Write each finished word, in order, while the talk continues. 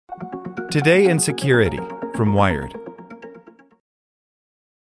Today in Security from Wired.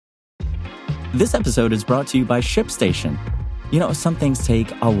 This episode is brought to you by ShipStation. You know, some things take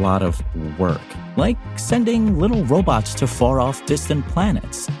a lot of work, like sending little robots to far-off distant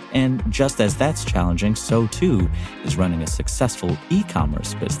planets. And just as that's challenging, so too is running a successful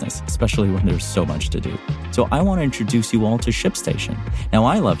e-commerce business, especially when there's so much to do. So I want to introduce you all to ShipStation. Now,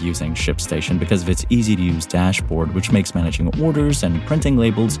 I love using ShipStation because of its easy-to-use dashboard, which makes managing orders and printing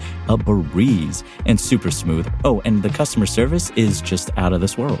labels a breeze and super smooth. Oh, and the customer service is just out of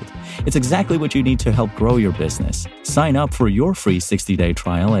this world. It's exactly what you need to help grow your business. Sign up for your free 60-day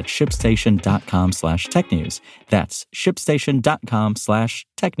trial at shipstation.com/technews. That's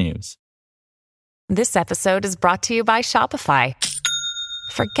shipstation.com/technews. This episode is brought to you by Shopify.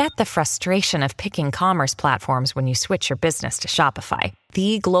 Forget the frustration of picking commerce platforms when you switch your business to Shopify,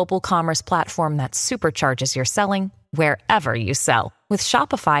 the global commerce platform that supercharges your selling wherever you sell. With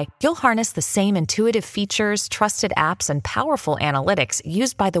Shopify, you'll harness the same intuitive features, trusted apps, and powerful analytics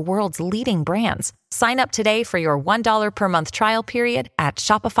used by the world's leading brands. Sign up today for your $1 per month trial period at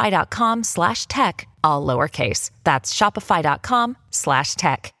shopify.com/tech, all lowercase. That's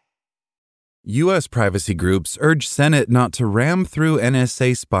shopify.com/tech. U.S. privacy groups urge Senate not to ram through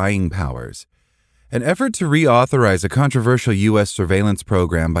NSA spying powers. An effort to reauthorize a controversial U.S. surveillance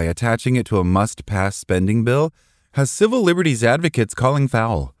program by attaching it to a must-pass spending bill has civil liberties advocates calling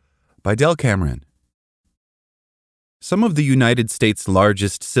foul. By Del Cameron. Some of the United States'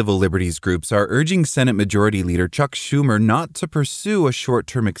 largest civil liberties groups are urging Senate Majority Leader Chuck Schumer not to pursue a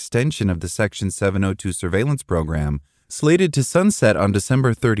short-term extension of the Section 702 surveillance program slated to sunset on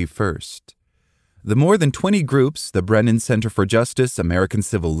December 31st. The more than 20 groups, the Brennan Center for Justice, American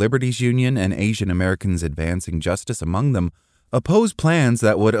Civil Liberties Union, and Asian Americans Advancing Justice among them, oppose plans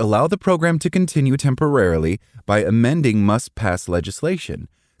that would allow the program to continue temporarily by amending must-pass legislation,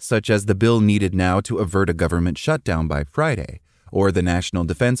 such as the bill needed now to avert a government shutdown by Friday, or the National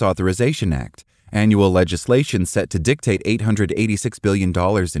Defense Authorization Act, annual legislation set to dictate $886 billion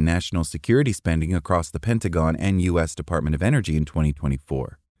in national security spending across the Pentagon and U.S. Department of Energy in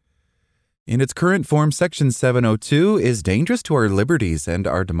 2024. In its current form, Section 702 is dangerous to our liberties and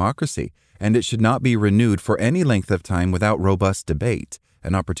our democracy, and it should not be renewed for any length of time without robust debate,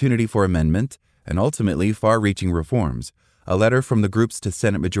 an opportunity for amendment, and ultimately far-reaching reforms, a letter from the groups to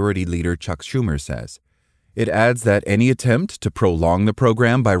Senate Majority Leader Chuck Schumer says. It adds that any attempt to prolong the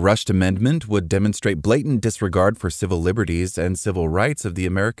program by rushed amendment would demonstrate blatant disregard for civil liberties and civil rights of the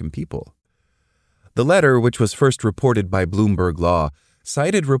American people. The letter, which was first reported by Bloomberg Law,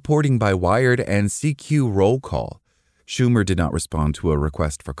 cited reporting by Wired and CQ Roll Call. Schumer did not respond to a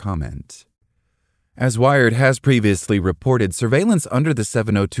request for comment. As Wired has previously reported, surveillance under the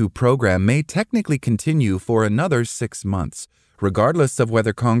 702 program may technically continue for another 6 months, regardless of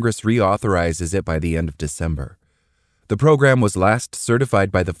whether Congress reauthorizes it by the end of December. The program was last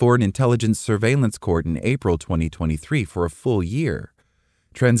certified by the Foreign Intelligence Surveillance Court in April 2023 for a full year.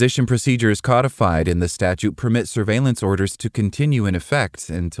 Transition procedures codified in the statute permit surveillance orders to continue in effect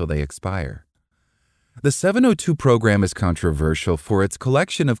until they expire. The 702 program is controversial for its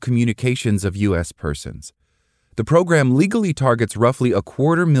collection of communications of U.S. persons. The program legally targets roughly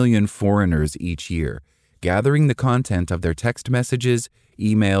 250,000 foreigners each year, gathering the content of their text messages,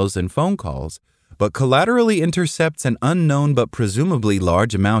 emails, and phone calls, but collaterally intercepts an unknown but presumably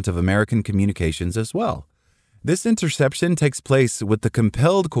large amount of American communications as well. This interception takes place with the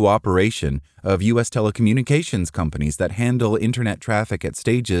compelled cooperation of U.S. telecommunications companies that handle Internet traffic at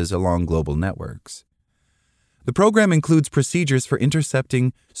stages along global networks. The program includes procedures for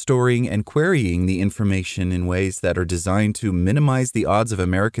intercepting, storing, and querying the information in ways that are designed to minimize the odds of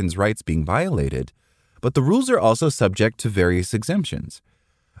Americans' rights being violated, but the rules are also subject to various exemptions.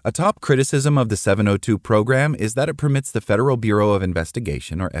 A top criticism of the 702 program is that it permits the Federal Bureau of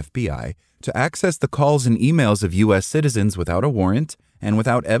Investigation, or FBI, to access the calls and emails of U.S. citizens without a warrant and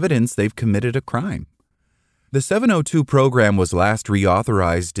without evidence they've committed a crime. The 702 program was last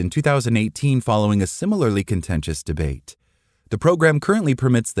reauthorized in 2018 following a similarly contentious debate. The program currently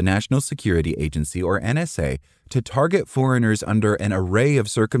permits the National Security Agency, or NSA, to target foreigners under an array of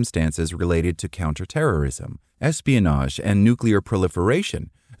circumstances related to counterterrorism, espionage, and nuclear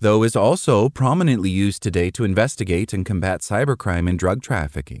proliferation, though is also prominently used today to investigate and combat cybercrime and drug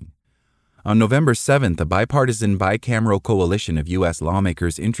trafficking. On November 7th, a bipartisan bicameral coalition of U.S.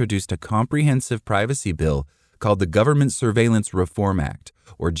 lawmakers introduced a comprehensive privacy bill called the Government Surveillance Reform Act,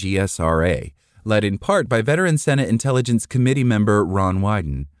 or GSRA, led in part by veteran Senate Intelligence Committee member Ron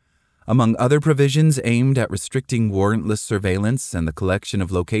Wyden. Among other provisions aimed at restricting warrantless surveillance and the collection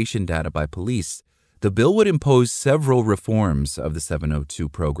of location data by police, the bill would impose several reforms of the 702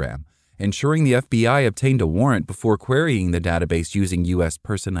 program, ensuring the FBI obtained a warrant before querying the database using U.S.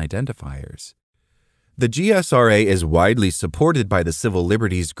 person identifiers. The GSRA is widely supported by the civil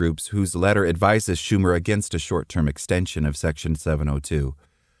liberties groups whose letter advises Schumer against a short-term extension of Section 702.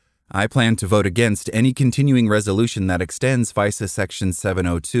 I plan to vote against any continuing resolution that extends FISA Section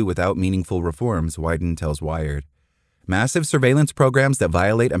 702 without meaningful reforms, Wyden tells Wired. Massive surveillance programs that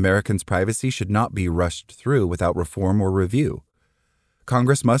violate Americans' privacy should not be rushed through without reform or review.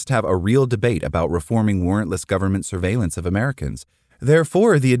 Congress must have a real debate about reforming warrantless government surveillance of Americans.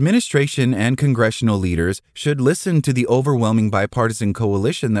 Therefore, the administration and congressional leaders should listen to the overwhelming bipartisan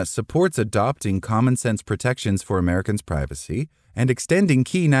coalition that supports adopting common-sense protections for Americans' privacy and extending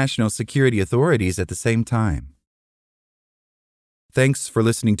key national security authorities at the same time. Thanks for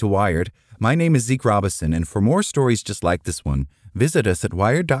listening to Wired. My name is Zeke Robison, and for more stories just like this one, visit us at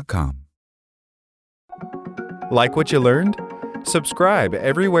wired.com. Like what you learned? Subscribe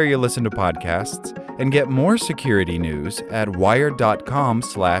everywhere you listen to podcasts and get more security news at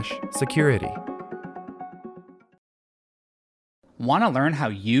wired.com/security. Want to learn how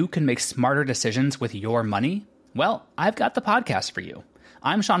you can make smarter decisions with your money? Well, I've got the podcast for you.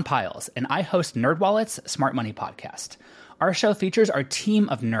 I'm Sean Piles, and I host NerdWallet's Smart Money Podcast. Our show features our team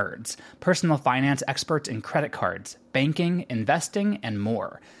of nerds, personal finance experts in credit cards, banking, investing, and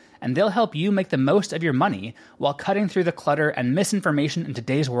more. And they'll help you make the most of your money while cutting through the clutter and misinformation in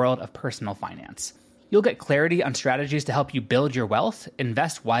today's world of personal finance. You'll get clarity on strategies to help you build your wealth,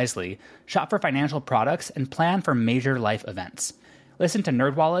 invest wisely, shop for financial products, and plan for major life events. Listen to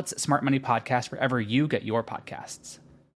NerdWallet's Smart Money Podcast wherever you get your podcasts.